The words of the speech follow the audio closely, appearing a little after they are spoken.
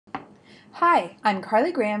Hi, I'm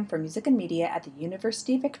Carly Graham from Music and Media at the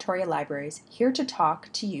University of Victoria Libraries, here to talk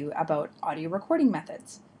to you about audio recording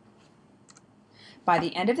methods. By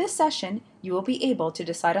the end of this session, you will be able to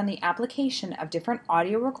decide on the application of different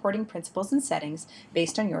audio recording principles and settings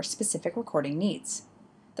based on your specific recording needs.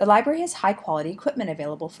 The library has high-quality equipment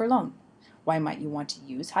available for loan. Why might you want to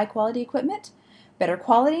use high-quality equipment? Better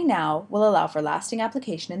quality now will allow for lasting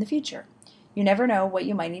application in the future. You never know what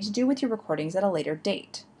you might need to do with your recordings at a later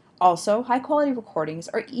date. Also, high-quality recordings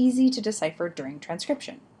are easy to decipher during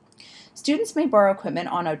transcription. Students may borrow equipment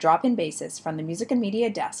on a drop-in basis from the Music and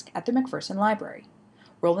Media desk at the McPherson Library.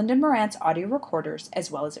 Roland and Marantz audio recorders,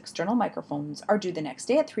 as well as external microphones, are due the next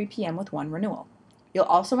day at 3 p.m. with one renewal. You'll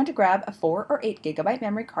also want to grab a 4 or 8 gigabyte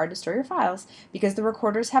memory card to store your files because the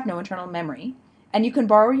recorders have no internal memory, and you can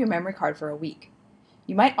borrow your memory card for a week.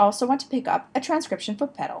 You might also want to pick up a transcription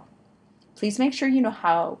foot pedal. Please make sure you know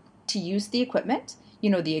how to use the equipment, you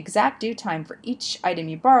know the exact due time for each item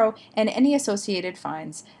you borrow, and any associated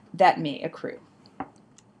fines that may accrue.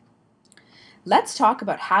 Let's talk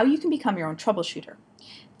about how you can become your own troubleshooter.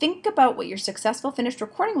 Think about what your successful finished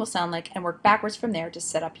recording will sound like and work backwards from there to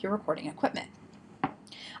set up your recording equipment.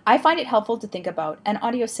 I find it helpful to think about an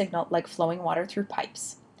audio signal like flowing water through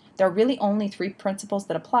pipes. There are really only 3 principles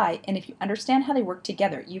that apply, and if you understand how they work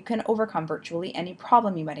together, you can overcome virtually any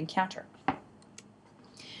problem you might encounter.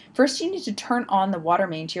 First, you need to turn on the water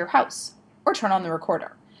main to your house, or turn on the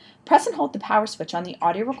recorder. Press and hold the power switch on the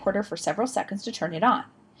audio recorder for several seconds to turn it on.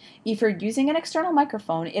 If you're using an external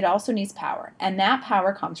microphone, it also needs power, and that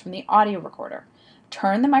power comes from the audio recorder.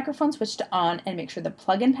 Turn the microphone switch to on and make sure the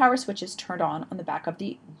plug-in power switch is turned on the back of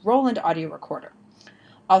the Roland audio recorder.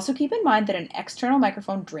 Also keep in mind that an external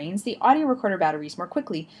microphone drains the audio recorder batteries more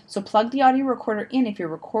quickly, so plug the audio recorder in if you're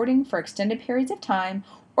recording for extended periods of time,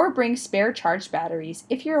 or bring spare charged batteries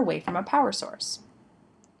if you're away from a power source.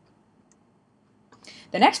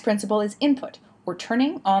 The next principle is input, or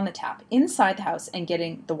turning on the tap inside the house and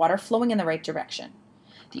getting the water flowing in the right direction.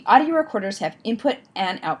 The audio recorders have input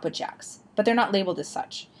and output jacks, but they're not labeled as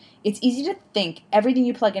such. It's easy to think everything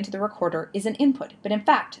you plug into the recorder is an input, but in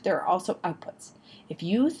fact, there are also outputs. If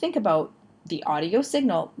you think about the audio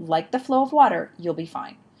signal like the flow of water, you'll be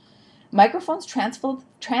fine. Microphones transfer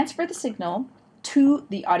the signal to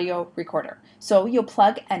the audio recorder, so you'll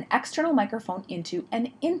plug an external microphone into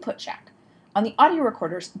an input jack. On the audio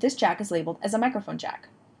recorders, this jack is labeled as a microphone jack.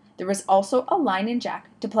 There is also a line-in jack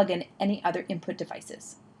to plug in any other input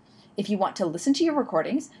devices. If you want to listen to your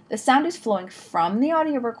recordings, the sound is flowing from the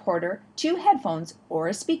audio recorder to headphones or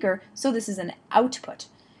a speaker, so this is an output.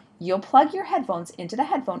 You'll plug your headphones into the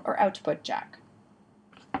headphone or output jack.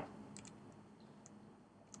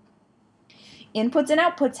 Inputs and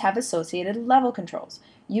outputs have associated level controls.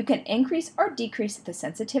 You can increase or decrease the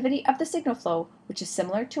sensitivity of the signal flow, which is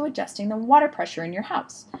similar to adjusting the water pressure in your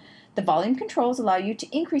house. The volume controls allow you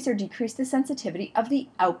to increase or decrease the sensitivity of the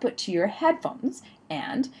output to your headphones,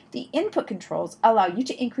 and the input controls allow you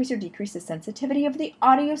to increase or decrease the sensitivity of the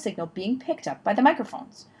audio signal being picked up by the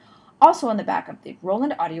microphones. Also on the back of the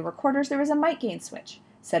Roland audio recorders, there is a mic gain switch.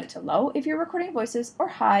 Set it to low if you're recording voices or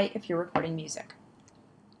high if you're recording music.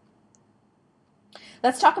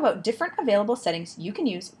 Let's talk about different available settings you can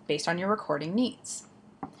use based on your recording needs.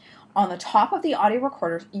 On the top of the audio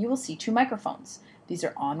recorders, you will see 2 microphones. These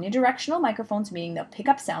are omnidirectional microphones, meaning they'll pick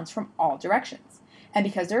up sounds from all directions. And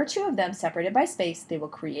because there are 2 of them separated by space, they will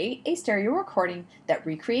create a stereo recording that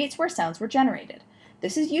recreates where sounds were generated.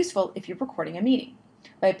 This is useful if you're recording a meeting.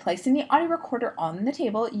 By placing the audio recorder on the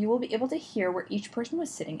table, you will be able to hear where each person was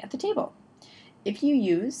sitting at the table. If you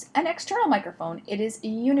use an external microphone, it is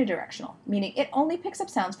unidirectional, meaning it only picks up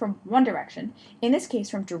sounds from one direction, in this case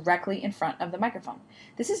from directly in front of the microphone.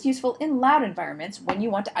 This is useful in loud environments when you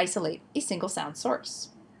want to isolate a single sound source.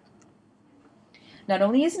 Not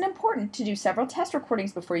only is it important to do several test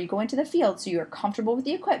recordings before you go into the field so you are comfortable with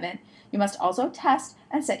the equipment, you must also test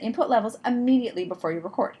and set input levels immediately before you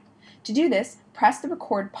record. To do this, press the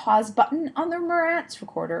record pause button on the Marantz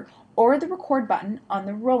recorder or the record button on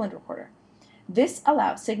the Roland recorder. This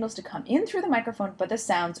allows signals to come in through the microphone, but the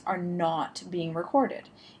sounds are not being recorded.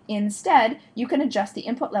 Instead, you can adjust the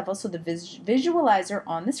input level so the visualizer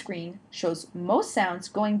on the screen shows most sounds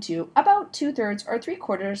going to about 2/3 or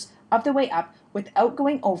 3/4 of the way up without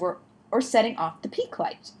going over or setting off the peak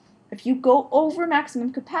light. If you go over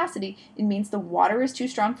maximum capacity, it means the water is too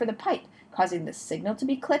strong for the pipe, causing the signal to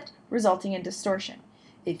be clipped, resulting in distortion.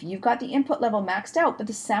 If you've got the input level maxed out but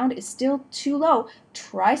the sound is still too low,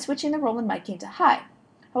 try switching the Roland mic gain to high.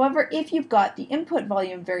 However, if you've got the input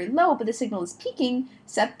volume very low but the signal is peaking,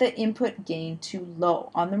 set the input gain to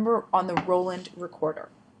low on the Roland recorder.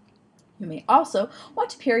 You may also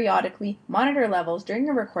want to periodically monitor levels during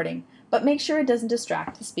your recording, but make sure it doesn't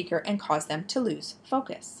distract the speaker and cause them to lose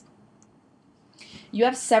focus. You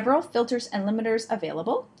have several filters and limiters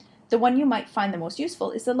available. The one you might find the most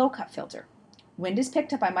useful is the low-cut filter. Wind is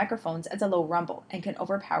picked up by microphones as a low rumble and can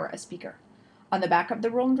overpower a speaker. On the back of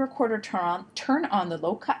the Roland recorder, turn on the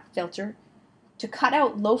low-cut filter to cut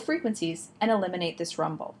out low frequencies and eliminate this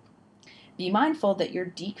rumble. Be mindful that you're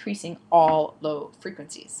decreasing all low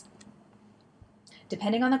frequencies.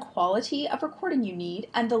 Depending on the quality of recording you need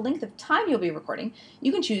and the length of time you'll be recording,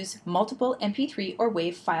 you can choose multiple MP3 or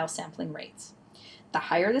WAV file sampling rates. The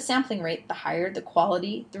higher the sampling rate, the higher the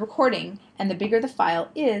quality the recording, and the bigger the file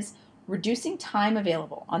is, reducing time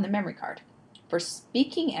available on the memory card. For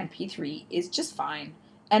speaking, MP3 is just fine,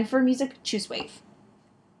 and for music, choose WAV.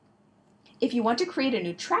 If you want to create a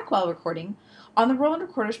new track while recording, on the Roland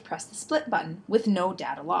recorders, press the split button with no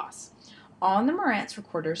data loss. On the Marantz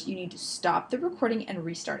recorders, you need to stop the recording and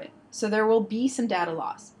restart it, so there will be some data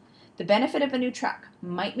loss. The benefit of a new track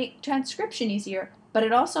might make transcription easier, but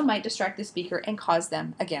it also might distract the speaker and cause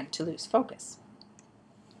them, again, to lose focus.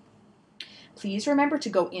 Please remember to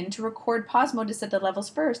go into record pause mode to set the levels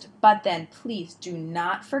first, but then please do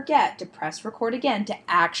not forget to press record again to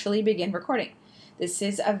actually begin recording. This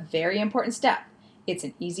is a very important step. It's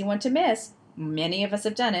an easy one to miss. Many of us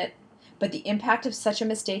have done it, but the impact of such a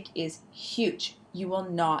mistake is huge. You will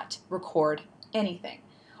not record anything.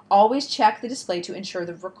 Always check the display to ensure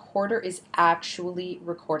the recorder is actually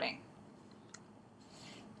recording.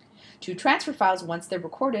 To transfer files once they're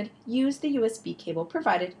recorded, use the USB cable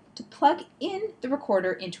provided to plug in the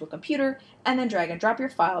recorder into a computer and then drag and drop your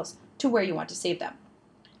files to where you want to save them.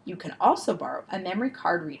 You can also borrow a memory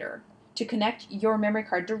card reader to connect your memory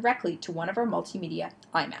card directly to one of our multimedia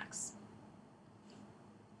iMacs.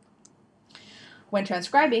 When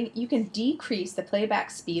transcribing, you can decrease the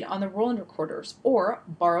playback speed on the Roland recorders or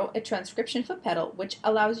borrow a transcription foot pedal, which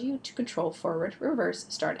allows you to control forward, reverse,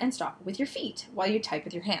 start, and stop with your feet while you type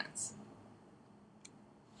with your hands.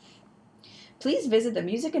 Please visit the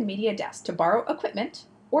Music and Media desk to borrow equipment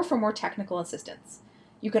or for more technical assistance.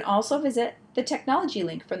 You can also visit the technology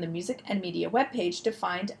link from the Music and Media webpage to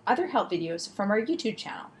find other help videos from our YouTube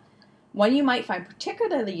channel. One you might find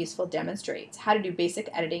particularly useful demonstrates how to do basic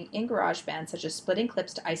editing in GarageBand, such as splitting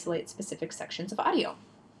clips to isolate specific sections of audio.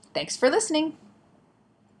 Thanks for listening!